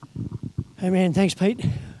Hey man, thanks Pete.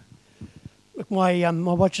 Look, my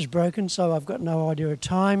watch is broken, so I've got no idea of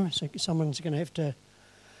time. So someone's going to have to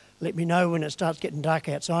let me know when it starts getting dark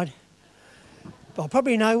outside. But I'll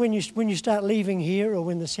probably know when you start leaving here, or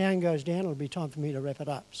when the sound goes down. It'll be time for me to wrap it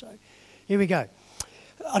up. So here we go.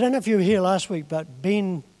 I don't know if you were here last week, but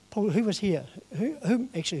Ben, who was here?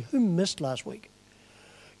 Who missed last week?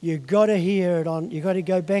 You got to hear it on. You got to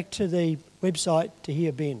go back to the website to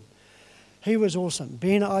hear Ben. He was awesome.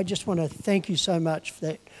 Ben, I just want to thank you so much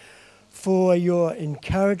for your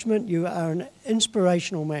encouragement. You are an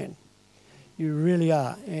inspirational man. You really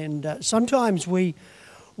are. And sometimes we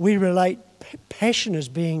relate passion as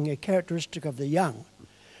being a characteristic of the young.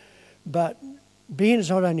 But Ben is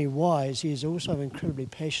not only wise, he is also incredibly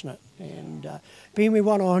passionate. And Ben, we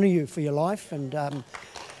want to honour you for your life, and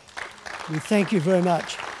we thank you very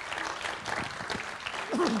much.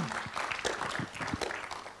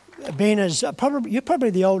 Ben is you're probably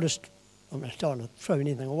the oldest. I don't want to throw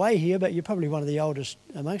anything away here, but you're probably one of the oldest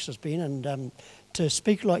amongst us, Ben. And to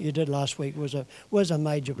speak like you did last week was a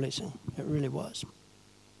major blessing. It really was.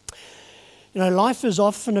 You know, life is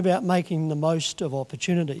often about making the most of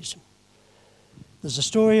opportunities. There's a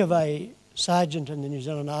story of a sergeant in the New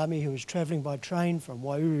Zealand Army who was travelling by train from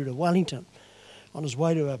Waihuru to Wellington on his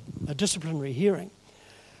way to a disciplinary hearing.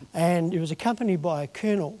 And he was accompanied by a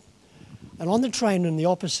colonel. And on the train in the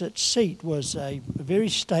opposite seat was a very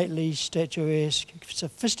stately, statuesque,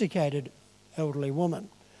 sophisticated elderly woman.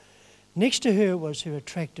 Next to her was her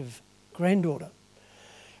attractive granddaughter.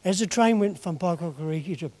 As the train went from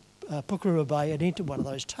Paekakariki to Pukerua Bay, it entered one of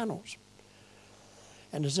those tunnels.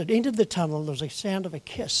 And as it entered the tunnel, there was a sound of a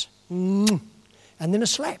kiss. And then a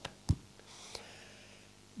slap.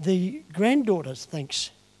 The granddaughter thinks,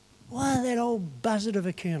 "Why, that old buzzard of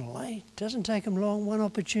a colonel, eh? Doesn't take him long. One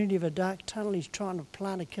opportunity of a dark tunnel, he's trying to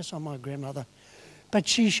plant a kiss on my grandmother." But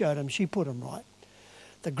she showed him, she put him right.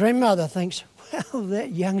 The grandmother thinks, "Well,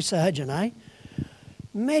 that young sergeant, eh?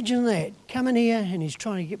 Imagine that, coming here and he's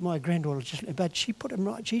trying to get my granddaughter." But she put him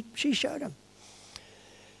right, she showed him.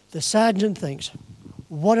 The sergeant thinks,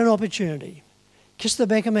 "What an opportunity. Kiss the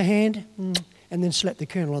back of my hand and then slap the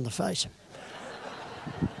colonel on the face."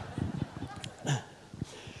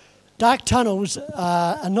 Dark tunnels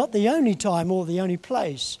are not the only time or the only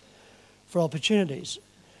place for opportunities.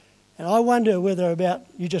 And I wonder whether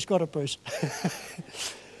you just got it, Bruce.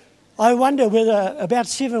 I wonder whether about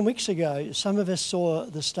 7 weeks ago, some of us saw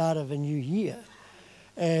the start of a new year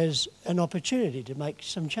as an opportunity to make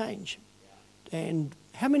some change. And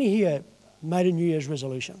how many here made a New Year's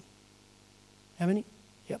resolution? How many?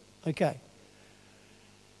 Yep, okay.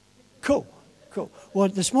 Cool. Well,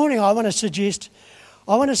 this morning I want to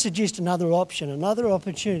suggest another option, another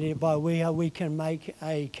opportunity by where we can make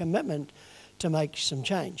a commitment to make some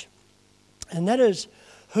change. And that is,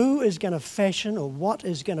 who is going to fashion, or what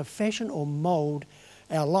is going to fashion or mould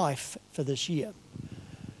our life for this year?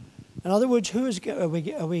 In other words, are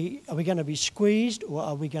we going to be squeezed, or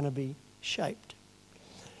are we going to be shaped?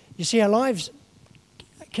 You see, our lives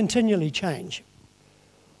continually change.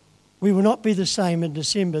 We will not be the same in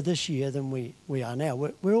December this year than we are now.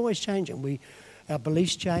 We're always changing. Our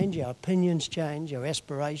beliefs change, our opinions change, our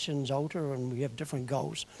aspirations alter, and we have different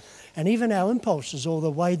goals. And even our impulses, or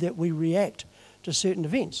the way that we react to certain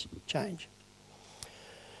events, change.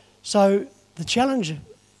 So the challenge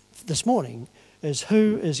this morning is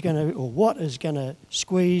who is going to, or what is going to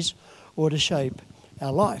squeeze or to shape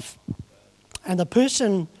our life. And the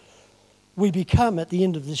person we become at the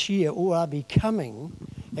end of this year, or are becoming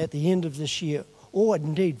at the end of this year, or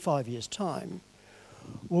indeed 5 years' time,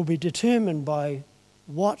 will be determined by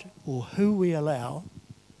what or who we allow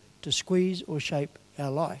to squeeze or shape our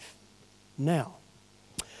life now.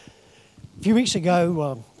 A few weeks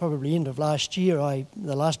ago, probably end of last year,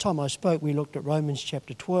 the last time I spoke, we looked at Romans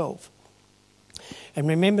chapter 12. And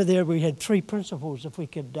remember there we had three principles, if we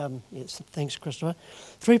could, yes, thanks Christopher,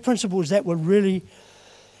 three principles that would really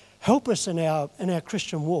help us in our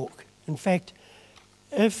Christian walk. In fact,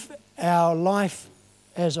 if our life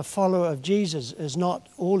as a follower of Jesus is not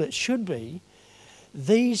all it should be,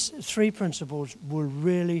 these three principles will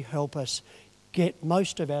really help us get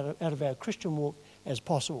most out of our Christian walk as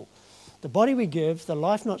possible. The body we give, the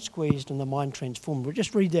life not squeezed, and the mind transformed. We'll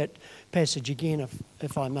just read that passage again,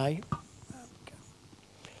 if I may.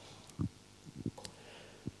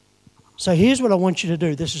 So here's what I want you to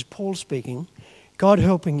do. This is Paul speaking. God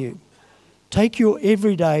helping you. Take your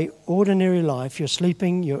everyday, ordinary life. You're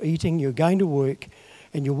sleeping, you're eating, you're going to work,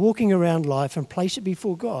 and you're walking around life, and place it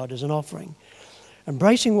before God as an offering.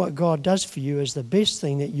 Embracing what God does for you is the best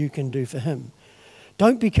thing that you can do for Him.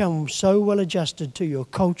 Don't become so well adjusted to your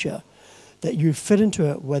culture that you fit into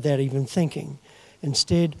it without even thinking.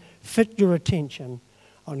 Instead, fit your attention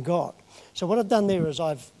on God. So what I've done there is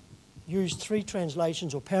I've used 3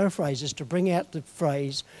 translations or paraphrases to bring out the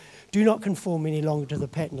phrase, do not conform any longer to the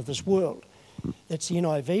pattern of this world. That's the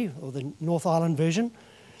NIV, or the North Island version.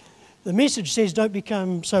 The Message says, don't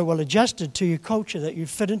become so well adjusted to your culture that you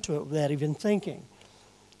fit into it without even thinking.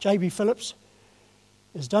 J.B. Phillips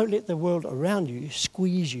is, don't let the world around you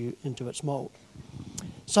squeeze you into its mould.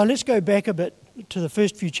 So let's go back a bit to the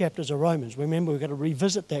first few chapters of Romans. Remember, we've got to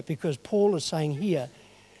revisit that because Paul is saying here,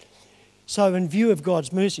 so in view of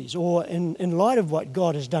God's mercies, or in light of what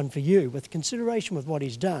God has done for you, with consideration with what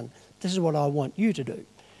he's done, this is what I want you to do.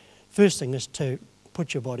 First thing is to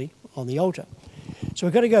put your body on the altar. So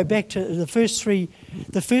we've got to go back to the first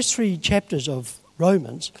three chapters of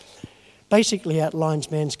Romans. Basically outlines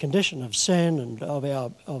man's condition of sin and of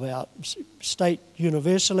our state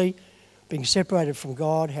universally, being separated from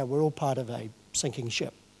God, how we're all part of a sinking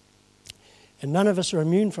ship. And none of us are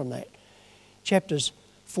immune from that. Chapters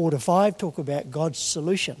 4 to 5 talk about God's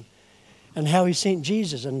solution and how he sent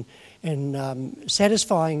Jesus and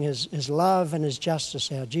satisfying his love and his justice,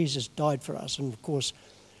 how Jesus died for us. And of course,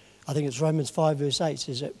 I think it's Romans 5 verse 8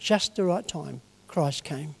 says at just the right time, Christ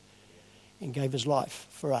came and gave his life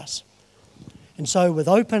for us. And so with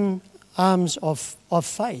open arms of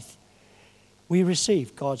faith, we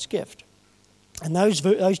receive God's gift. And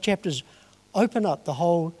those chapters open up the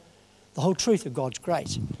whole truth of God's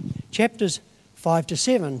grace. Chapters 5 to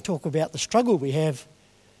 7 talk about the struggle we have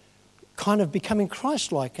kind of becoming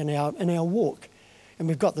Christ-like in our walk. And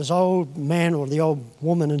we've got this old man or the old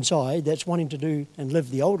woman inside that's wanting to do and live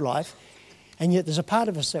the old life, and yet there's a part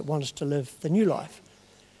of us that wants to live the new life.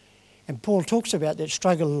 And Paul talks about that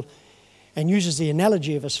struggle and uses the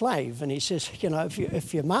analogy of a slave, and he says,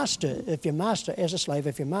 if your master as a slave,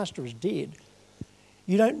 if your master is dead,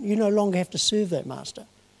 you no longer have to serve that master.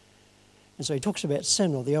 And so he talks about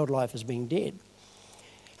sin or the old life as being dead.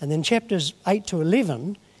 And then chapters 8 to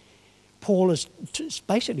 11, Paul is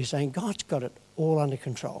basically saying God's got it all under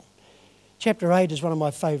control. Chapter 8 is one of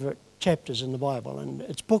my favourite chapters in the Bible, and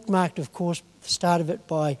it's bookmarked, of course, the start of it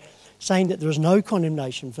by saying that there is no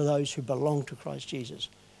condemnation for those who belong to Christ Jesus.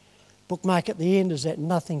 Bookmark at the end is that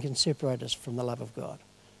nothing can separate us from the love of God.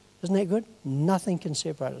 Isn't that good? Nothing can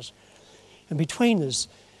separate us. And between this,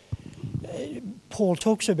 Paul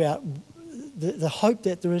talks about the hope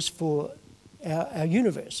that there is for our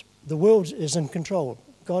universe. The world is in control.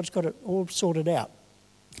 God's got it all sorted out.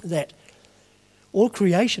 That all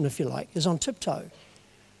creation, if you like, is on tiptoe,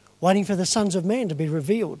 waiting for the sons of man to be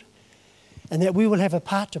revealed, and that we will have a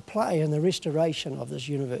part to play in the restoration of this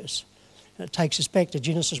universe. And it takes us back to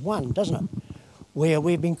Genesis 1, doesn't it? Where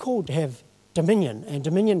we've been called to have dominion, and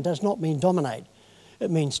dominion does not mean dominate.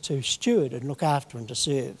 It means to steward and look after and to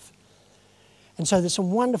serve. And so there's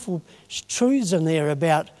some wonderful truths in there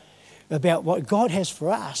about what God has for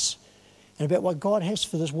us and about what God has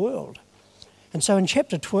for this world. And so in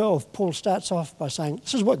chapter 12, Paul starts off by saying,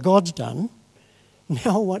 this is what God's done.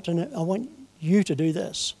 Now I want you to do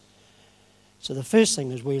this. So the first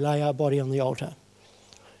thing is we lay our body on the altar.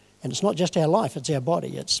 And it's not just our life, it's our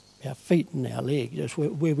body. It's our feet and our legs. It's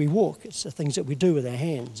where we walk. It's the things that we do with our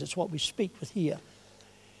hands. It's what we speak with here.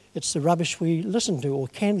 It's the rubbish we listen to or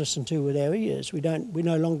can listen to with our ears. We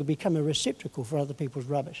no longer become a receptacle for other people's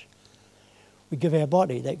rubbish. We give our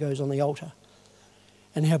body, that goes on the altar.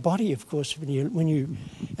 And our body, of course, when you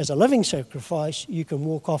as a living sacrifice, you can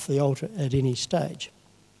walk off the altar at any stage.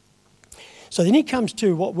 So then he comes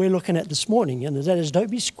to what we're looking at this morning, and that is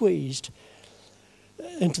don't be squeezed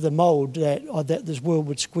into the mould that this world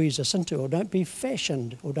would squeeze us into, or don't be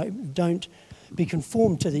fashioned, or don't be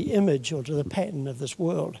conformed to the image or to the pattern of this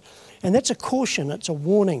world. And that's a caution, it's a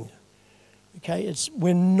warning. Okay,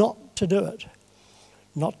 we're not to do it,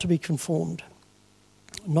 not to be conformed,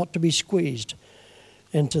 not to be squeezed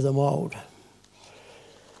into the mould.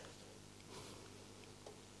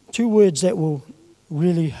 Two words that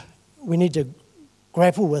we need to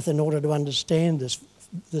grapple with in order to understand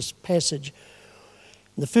this passage.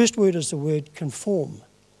 The first word is the word conform.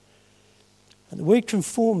 And the word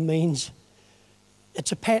conform means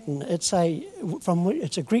it's a pattern. It's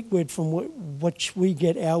a Greek word from which we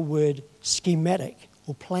get our word schematic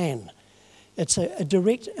or plan. It's a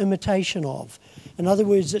direct imitation of. In other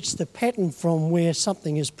words, it's the pattern from where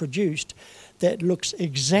something is produced that looks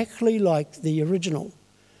exactly like the original.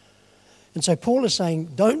 And so Paul is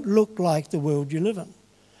saying, don't look like the world you live in.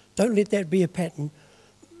 Don't let that be a pattern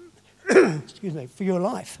for your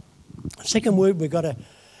life. The second word we've got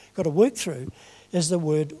to work through is the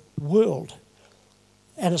word world.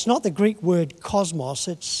 And it's not the Greek word cosmos,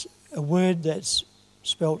 it's a word that's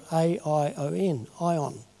spelled A-I-O-N,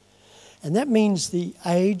 ion. And that means the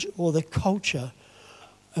age or the culture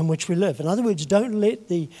in which we live. In other words, don't let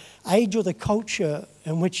the age or the culture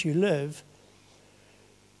in which you live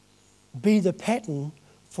be the pattern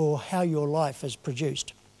for how your life is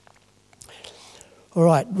produced. All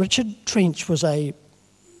right, Richard Trench was an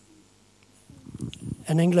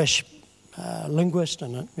English linguist,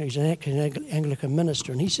 and he's an Anglican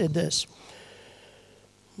minister, and he said this.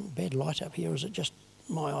 Bad light up here, is it just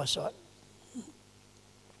my eyesight?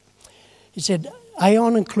 He said,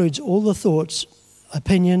 Aeon includes all the thoughts,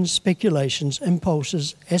 opinions, speculations,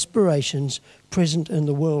 impulses, aspirations present in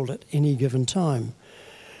the world at any given time,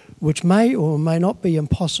 which may or may not be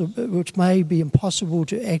impossible, which may be impossible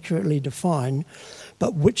to accurately define,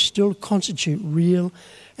 but which still constitute real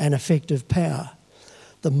and effective power.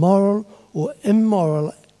 The moral or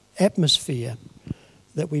immoral atmosphere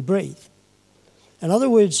that we breathe. In other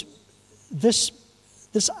words, this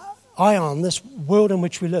ion, this world in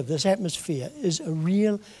which we live, this atmosphere, is a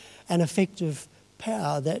real and effective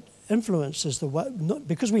power that influences the way, not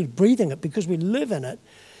because we're breathing it, because we live in it,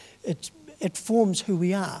 it forms who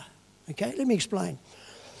we are. Okay, let me explain.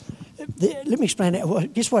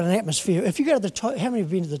 Guess what an atmosphere, if you go to the Thai, how many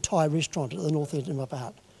have been to the Thai restaurant at the north end of my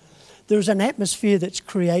part? There's an atmosphere that's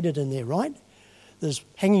created in there, right? There's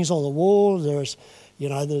hangings on the wall, there's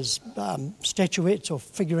statuettes or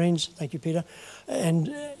figurines, thank you, Peter,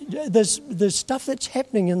 and there's stuff that's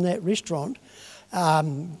happening in that restaurant,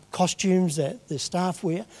 costumes that the staff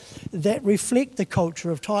wear, that reflect the culture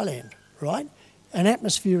of Thailand, right? An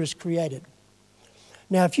atmosphere is created.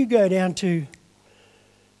 Now, if you go down to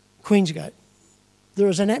Queensgate, there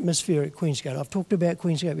is an atmosphere at Queensgate. I've talked about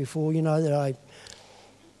Queensgate before. You know that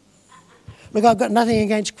Look, I've got nothing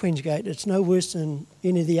against Queensgate. It's no worse than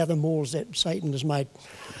any of the other malls that Satan has made.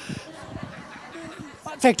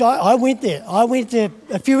 In fact, I went there. I went there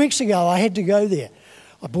a few weeks ago. I had to go there.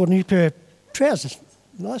 I bought a new pair of trousers.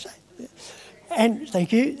 Nice, eh? And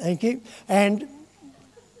thank you. And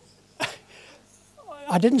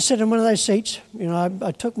I didn't sit in one of those seats. You know,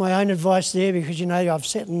 I took my own advice there because, you know, I've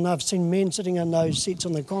seen men sitting in those seats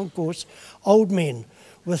on the concourse, old men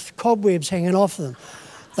with cobwebs hanging off them.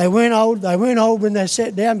 They weren't old when they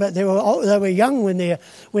sat down, but they were young when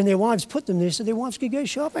their wives put them there so their wives could go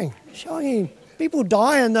shopping. People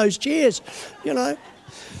die in those chairs, you know.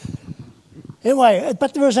 Anyway,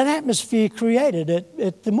 but there was an atmosphere created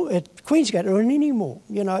at Queensgate or in any mall,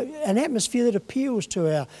 you know, an atmosphere that appeals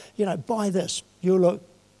to our, you know, buy this, you'll look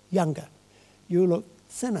younger, you'll look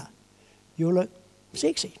thinner, you'll look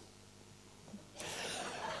sexy,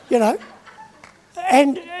 you know.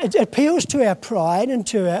 And it appeals to our pride and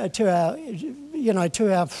to our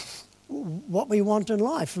what we want in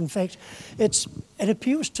life. In fact, it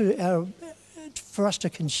appeals to for us to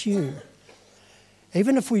consume.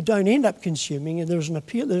 Even if we don't end up consuming, there's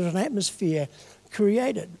an atmosphere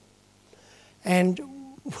created. And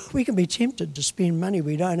we can be tempted to spend money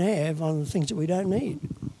we don't have on things that we don't need.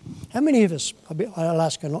 How many of us, I'll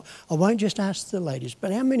ask a lot, I won't just ask the ladies,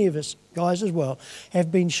 but how many of us, guys as well,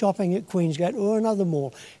 have been shopping at Queensgate or another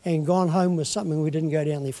mall and gone home with something we didn't go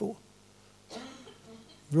down there for?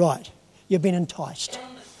 Right. You've been enticed.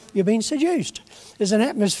 You've been seduced. There's an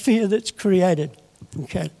atmosphere that's created.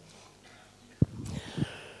 Okay.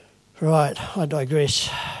 Right, I digress.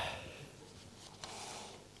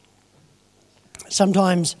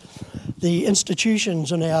 Sometimes the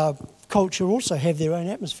institutions in our culture also have their own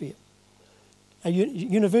atmosphere.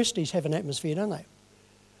 Universities have an atmosphere, don't they?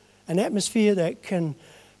 An atmosphere that can,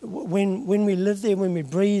 when we live there, when we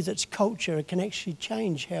breathe its culture, it can actually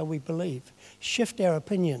change how we believe, shift our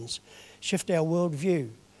opinions, shift our worldview,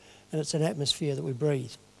 and it's an atmosphere that we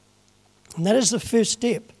breathe. And that is the first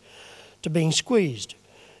step to being squeezed.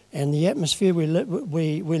 And the atmosphere we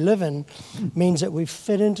live in means that we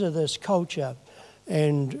fit into this culture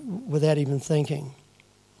and without even thinking.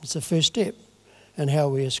 It's the first step in how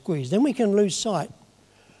we are squeezed. Then we can lose sight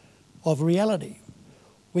of reality.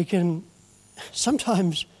 We can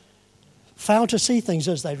sometimes fail to see things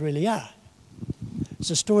as they really are. It's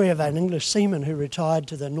a story of an English seaman who retired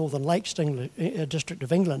to the Northern Lakes district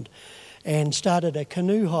of England and started a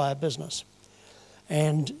canoe hire business.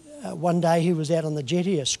 And one day he was out on the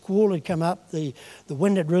jetty, a squall had come up, the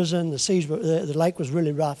wind had risen, the lake was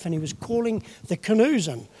really rough, and he was calling the canoes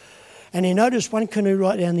in. And he noticed one canoe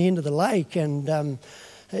right down the end of the lake, and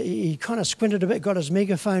he kind of squinted a bit, got his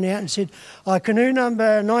megaphone out and said, canoe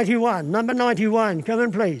number 91, come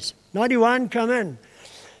in please. 91, come in.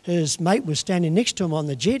 His mate was standing next to him on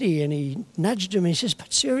the jetty, and he nudged him and he says,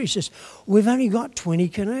 but sir, he says, we've only got 20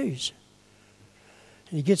 canoes.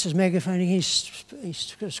 And he gets his megaphone, he's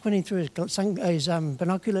squinting through his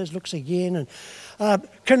binoculars, looks again, and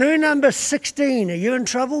canoe number 16, are you in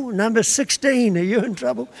trouble? Number 16, are you in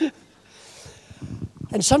trouble?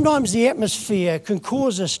 And sometimes the atmosphere can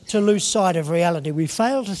cause us to lose sight of reality. We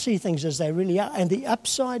fail to see things as they really are, and the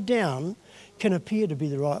upside down can appear to be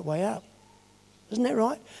the right way up. Isn't that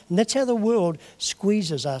right? And that's how the world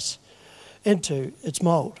squeezes us into its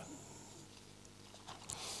mould.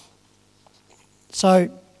 So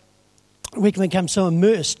we can become so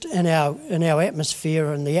immersed in our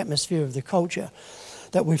atmosphere and the atmosphere of the culture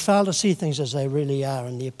that we fail to see things as they really are,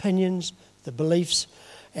 and the opinions, the beliefs,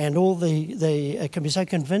 and all it can be so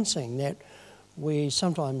convincing that we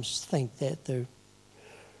sometimes think that the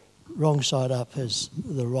wrong side up is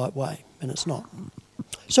the right way, and it's not.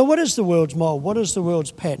 So what is the world's mould? What is the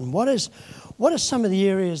world's pattern? What are some of the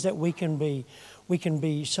areas that we can be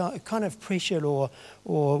so kind of pressured or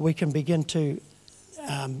we can begin to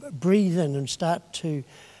breathe in and start to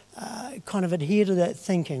kind of adhere to that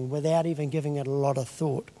thinking without even giving it a lot of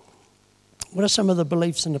thought? What are some of the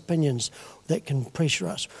beliefs and opinions that can pressure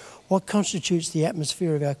us? What constitutes the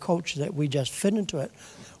atmosphere of our culture that we just fit into it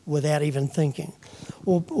without even thinking?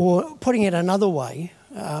 Or putting it another way,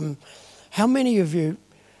 how many of you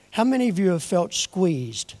have felt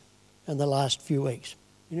squeezed in the last few weeks?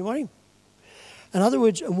 Anybody? In other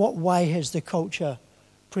words, in what way has the culture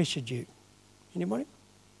pressured you? Anybody?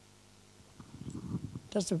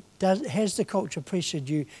 Has the culture pressured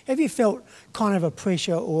you? Have you felt kind of a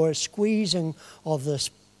pressure or a squeezing of this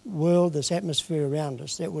world, this atmosphere around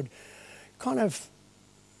us that would kind of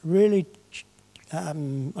really,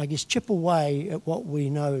 chip away at what we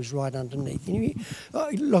know is right underneath?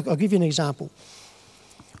 Look, I'll give you an example.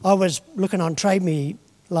 I was looking on Trade Me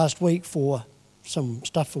last week for some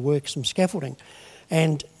stuff for work, some scaffolding,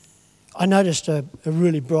 and I noticed a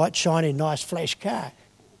really bright, shiny, nice flash car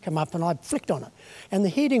come up, and I flicked on it. And the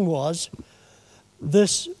heading was,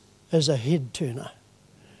 "This is a head turner."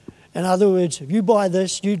 In other words, if you buy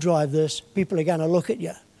this, you drive this, people are going to look at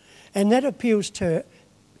you. And that appeals to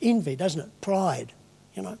envy, doesn't it? Pride,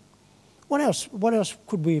 What else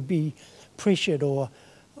could we be pressured or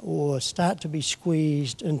start to be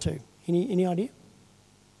squeezed into? Any idea?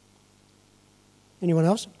 Anyone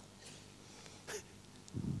else?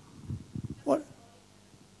 What?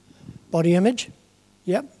 Body image?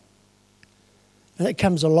 Yep. And that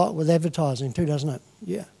comes a lot with advertising too, doesn't it?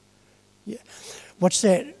 Yeah. What's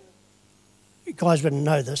that? You guys wouldn't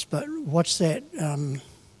know this, but what's that?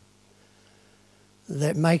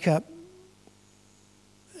 That makeup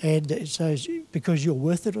ad that says "because you're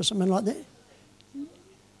worth it" or something like that.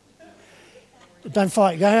 Don't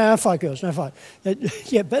fight. Don't fight, girls. Don't fight.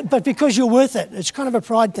 Yeah, but because you're worth it, it's kind of a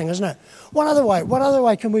pride thing, isn't it? What other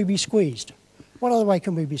way can we be squeezed? What other way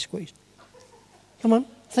can we be squeezed? Come on,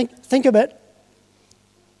 think a bit.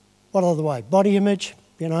 What other way? Body image,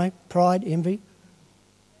 pride, envy.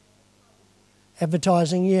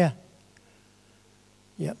 Advertising, yeah.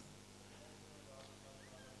 Yep.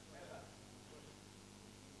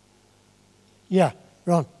 Yeah,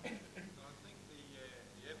 Ron. I think the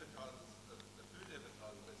advertisers, the food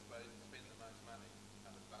advertisers, I suppose, spend the most money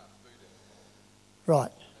on the fast food advertising. Right.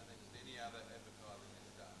 I don't think there's any other advertising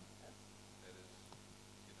that's done that is,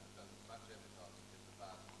 does as much advertising as the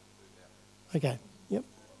fast food advertising. Okay. Yep.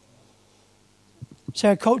 So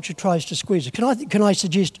our culture tries to squeeze it. Can I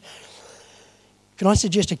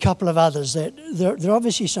suggest a couple of others that there are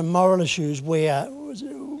obviously some moral issues where,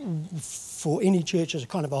 for any church, is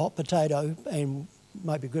kind of a hot potato, and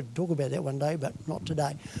might be good to talk about that one day, but not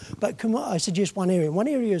today. But I suggest one area. One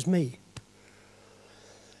area is me.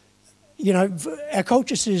 Our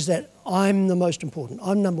culture says that I'm the most important.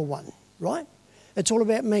 I'm number one, right? It's all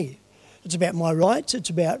about me. It's about my rights. It's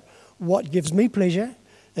about what gives me pleasure.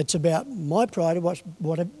 It's about my pride,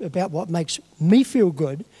 about what makes me feel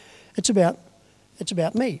good. It's about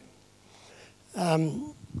me.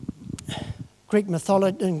 In Greek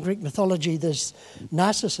mythology, this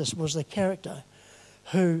Narcissus was the character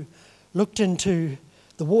who looked into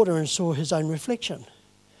the water and saw his own reflection,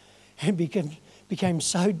 and became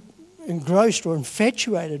so engrossed or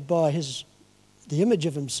infatuated by the image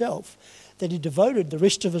of himself that he devoted the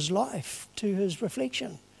rest of his life to his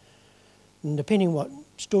reflection. And depending what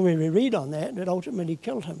story we read on that, it ultimately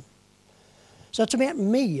killed him. So it's about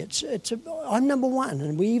me. I'm number one,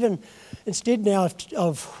 and we even instead now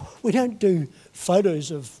we don't do photos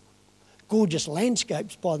of gorgeous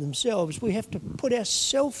landscapes by themselves. We have to put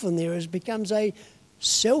ourselves in there. It becomes a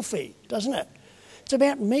selfie, doesn't it? It's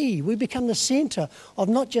about me. We become the centre of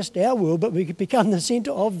not just our world, but we become the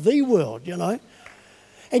centre of the world. And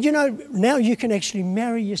now you can actually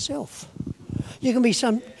marry yourself. You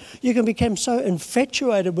can become so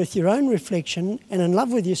infatuated with your own reflection and in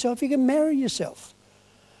love with yourself, you can marry yourself.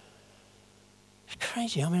 It's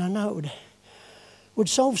crazy. I mean, I know it would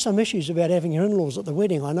solve some issues about having your in-laws at the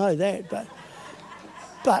wedding. I know that, but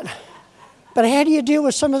how do you deal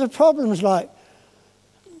with some of the problems like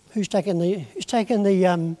who's taking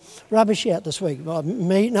the rubbish out this week? Oh,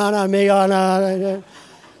 me? No, me. Oh, no.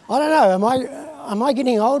 I don't know. Am I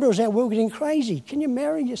getting older, or is that world getting crazy? Can you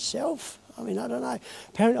marry yourself? I mean, I don't know.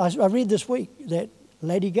 Apparently, I read this week that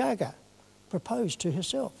Lady Gaga proposed to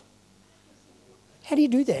herself. How do you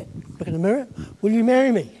do that? Look in the mirror. Will you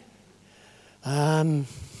marry me? I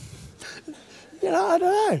don't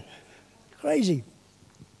know. Crazy.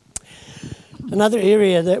 Another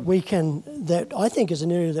area that I think is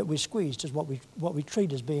an area that we're squeezed is what we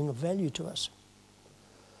treat as being of value to us.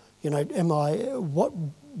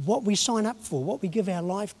 What we sign up for, what we give our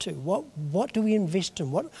life to, what do we invest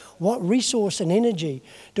in, what resource and energy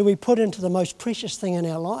do we put into the most precious thing in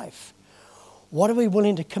our life? What are we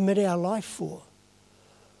willing to commit our life for?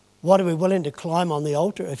 What are we willing to climb on the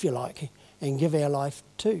altar, if you like, and give our life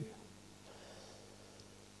to?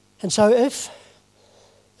 And so if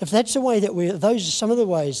that's the way that those are some of the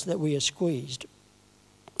ways that we are squeezed,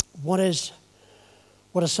 what are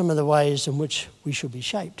some of the ways in which we should be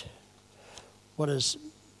shaped?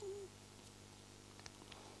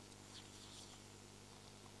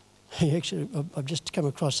 Actually, I've just come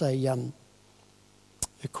across a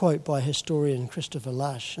quote by historian Christopher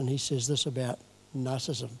Lasch, and he says this about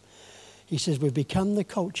narcissism. He says, we've become the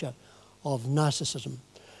culture of narcissism.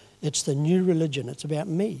 It's the new religion. It's about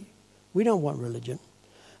me. We don't want religion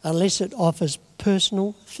unless it offers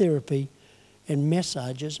personal therapy and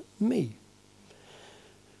massages me.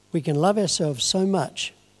 We can love ourselves so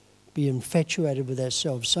much, be infatuated with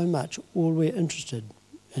ourselves so much, all we're interested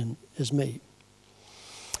in is me.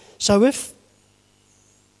 So if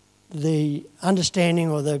the understanding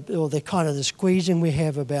or the kind of the squeezing we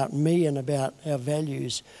have about me and about our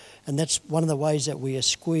values, and that's one of the ways that we are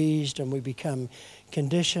squeezed and we become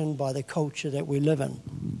conditioned by the culture that we live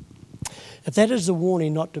in. If that is the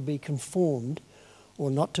warning not to be conformed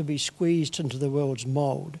or not to be squeezed into the world's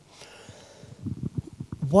mould,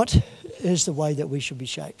 what is the way that we should be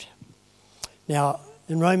shaped? Now,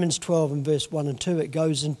 in Romans 12 and verse 1 and 2, it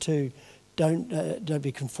goes into don't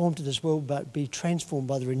be conformed to this world, but be transformed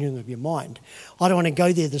by the renewing of your mind. I don't want to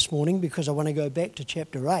go there this morning because I want to go back to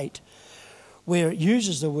chapter 8, where it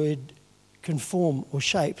uses the word conform or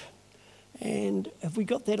shape. And have we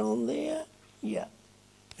got that on there? Yeah.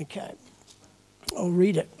 Okay. I'll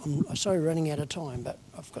read it. I'm sorry running out of time, but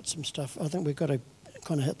I've got some stuff. I think we've got to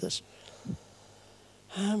kind of hit this.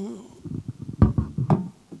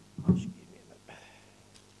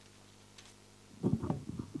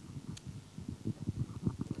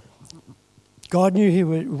 God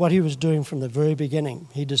knew what he was doing from the very beginning.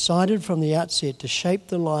 He decided from the outset to shape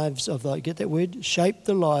the lives of, get that word? Shape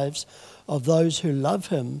the lives of those who love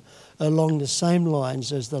him along the same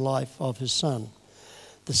lines as the life of his Son.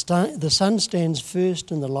 The Son stands first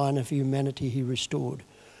in the line of humanity he restored.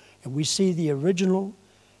 And we see the original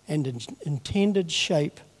and intended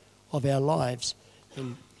shape of our lives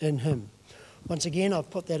in him. Once again, I've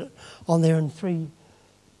put that on there in three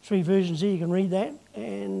versions here. You can read that.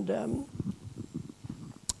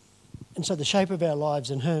 And so the shape of our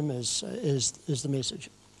lives in him is the message.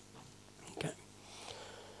 Okay.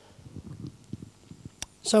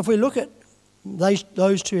 So if we look at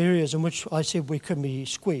those two areas in which I said we can be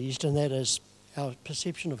squeezed, and that is our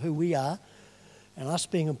perception of who we are and us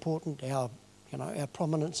being important, our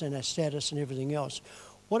prominence and our status and everything else.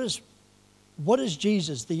 What is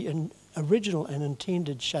Jesus, the original and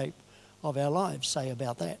intended shape of our lives, say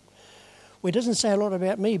about that? Well, it doesn't say a lot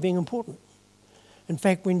about me being important. In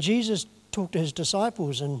fact, when Jesus talked to his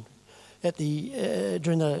disciples during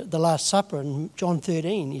the Last Supper in John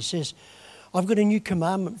 13, he says, I've got a new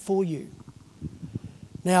commandment for you.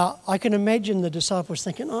 Now, I can imagine the disciples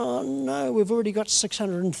thinking, oh no, we've already got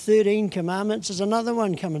 613 commandments, there's another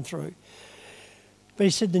one coming through. But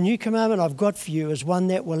he said, the new commandment I've got for you is one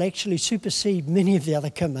that will actually supersede many of the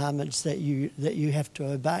other commandments that you have to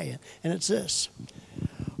obey. And it's this: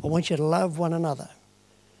 I want you to love one another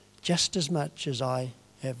just as much as I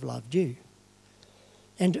have loved you.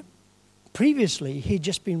 And previously, he'd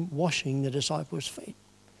just been washing the disciples' feet.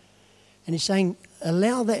 And he's saying,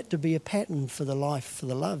 allow that to be a pattern for the life, for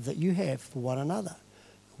the love that you have for one another.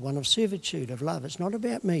 One of servitude, of love. It's not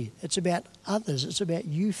about me. It's about others. It's about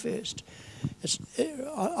you first.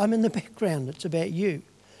 I'm in the background. It's about you.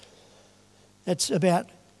 It's about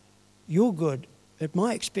your good at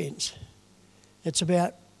my expense. It's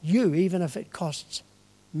about you, even if it costs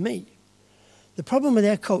me. The problem with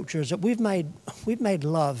our culture is that we've made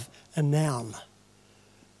love a noun.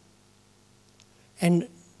 And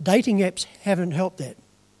dating apps haven't helped that.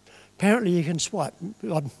 Apparently you can swipe,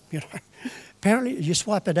 apparently you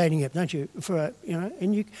swipe a dating app, don't you?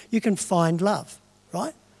 And you can find love,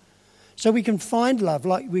 right? So we can find love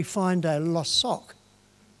like we find a lost sock,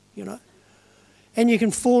 And you can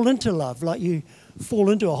fall into love like you fall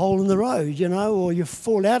into a hole in the road, or you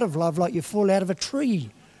fall out of love like you fall out of a tree.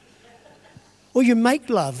 Or you make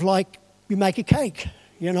love like you make a cake,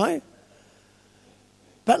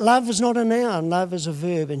 But love is not a noun, love is a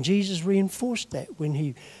verb. And Jesus reinforced that when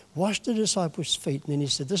he washed the disciples' feet. And then he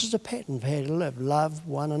said, this is a pattern for how to live. Love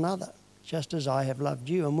one another, just as I have loved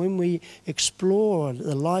you. And when we explore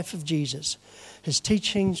the life of Jesus, his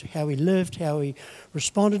teachings, how he lived, how he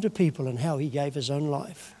responded to people, and how he gave his own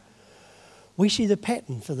life, we see the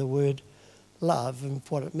pattern for the word love and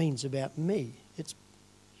what it means about me. It's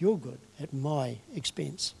your good at my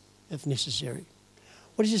expense, if necessary.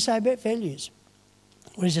 What does he say about values?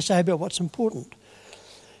 What does he say about what's important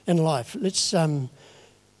in life? Let's, have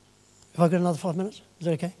I got another 5 minutes? Is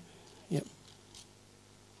that okay? Yep.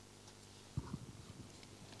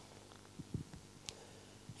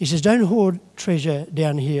 He says, don't hoard treasure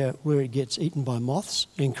down here where it gets eaten by moths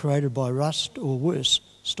and corroded by rust, or worse,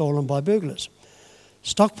 stolen by burglars.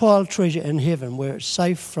 Stockpile treasure in heaven where it's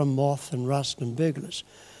safe from moth and rust and burglars.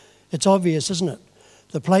 It's obvious, isn't it?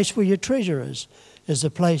 The place where your treasure is the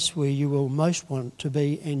place where you will most want to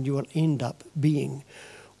be and you will end up being.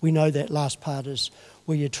 We know that last part is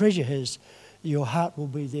where your treasure is, your heart will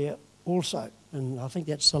be there also. And I think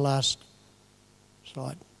that's the last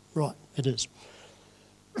slide. Right, it is.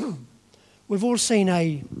 We've all seen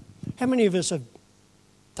how many of us have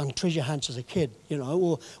done treasure hunts as a kid,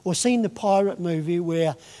 or seen the pirate movie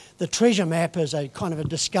where the treasure map is a kind of a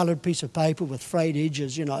discoloured piece of paper with frayed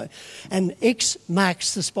edges, and X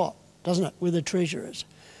marks the spot, doesn't it, where the treasure is.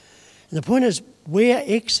 And the point is, where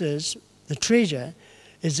X is, the treasure,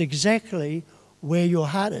 is exactly where your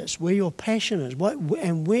heart is, where your passion is,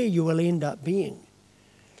 and where you will end up being.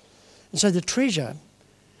 And so the treasure,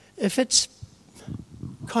 if it's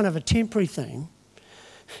kind of a temporary thing,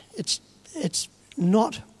 it's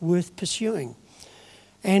not worth pursuing.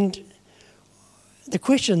 And the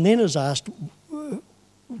question then is asked,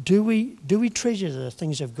 do we treasure the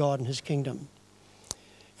things of God and his kingdom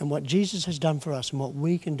and what Jesus has done for us and what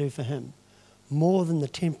we can do for him more than the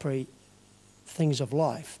temporary things of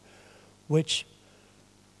life which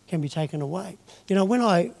can be taken away? When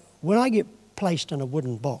I get placed in a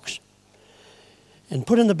wooden box and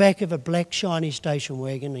put in the back of a black shiny station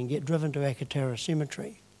wagon and get driven to Akatara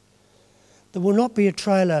Cemetery, there will not be a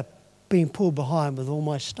trailer being pulled behind with all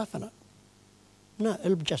my stuff in it. No,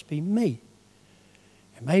 it'll just be me.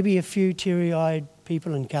 And maybe a few teary-eyed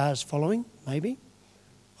people in cars following, maybe.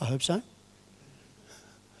 I hope so.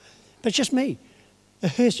 But it's just me. A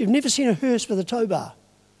hearse. You've never seen a hearse with a tow bar,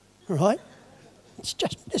 right? It's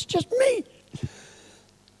just me.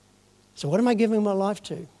 So what am I giving my life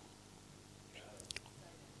to?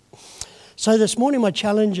 So this morning my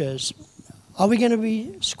challenge is, are we going to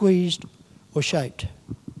be squeezed or shaped?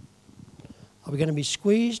 Are we going to be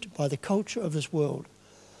squeezed by the culture of this world,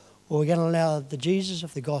 or are we going to allow the Jesus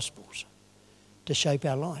of the Gospels to shape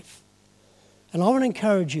our life? And I want to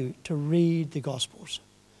encourage you to read the Gospels,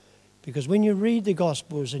 because when you read the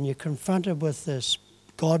Gospels and you're confronted with this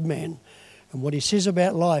God-man and what he says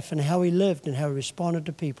about life and how he lived and how he responded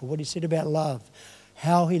to people, what he said about love,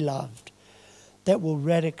 how he loved, that will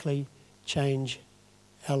radically change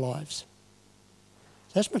our lives.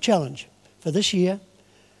 That's my challenge for this year.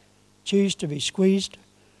 Choose to be squeezed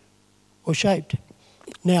or shaped.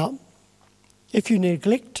 Now, if you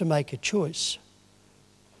neglect to make a choice,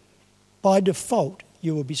 by default,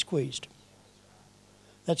 you will be squeezed.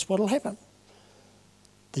 That's what will happen.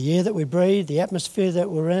 The air that we breathe, the atmosphere that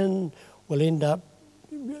we're in, will end up,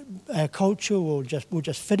 our culture will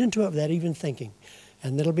just fit into it without even thinking.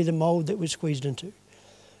 And that'll be the mould that we're squeezed into.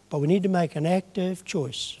 But we need to make an active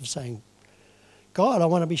choice of saying, God, I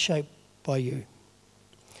want to be shaped by you.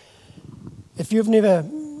 If you've never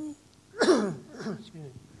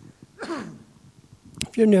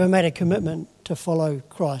made a commitment to follow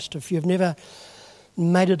Christ, if you've never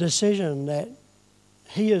made a decision that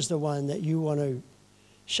he is the one that you want to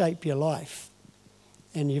shape your life,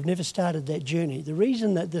 and you've never started that journey, the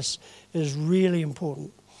reason that this is really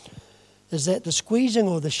important is that the squeezing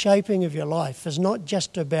or the shaping of your life is not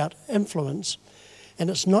just about influence, and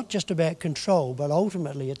it's not just about control, but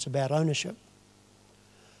ultimately it's about ownership.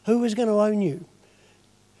 Who is going to own you?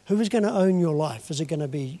 Who is going to own your life? Is it going to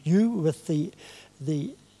be you with the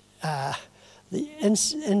the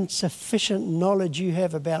insufficient knowledge you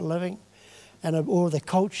have about living, or the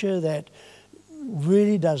culture that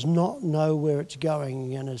really does not know where it's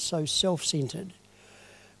going and is so self-centered?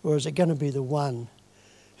 Or is it going to be the one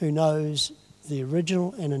who knows the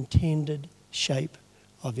original and intended shape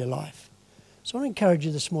of your life? So I want to encourage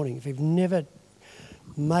you this morning, if you've never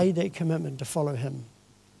made that commitment to follow him,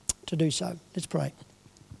 to do so. Let's pray.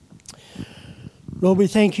 Lord, we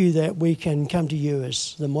thank you that we can come to you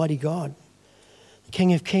as the mighty God, the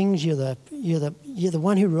King of Kings. You're the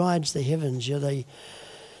one who rides the heavens. You're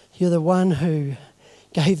the one who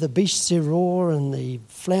gave the beasts their roar and the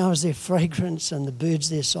flowers their fragrance and the birds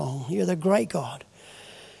their song. You're the great God.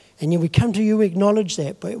 And we come to you, we acknowledge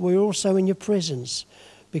that, but we're also in your presence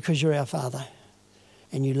because you're our Father.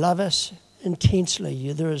 And you love us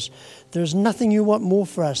intensely. There is nothing you want more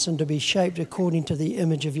for us than to be shaped according to the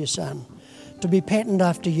image of your Son, to be patterned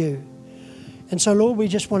after you. And so, Lord, we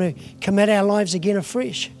just want to commit our lives again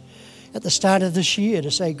afresh at the start of this year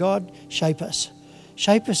to say, God, shape us.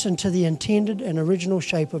 Shape us into the intended and original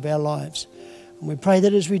shape of our lives. And we pray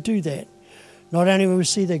that as we do that, not only will we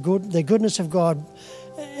see the goodness of God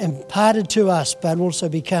imparted to us, but also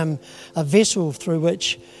become a vessel through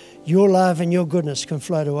which your love and your goodness can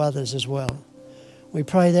flow to others as well. We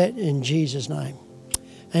pray that in Jesus' name.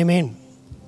 Amen.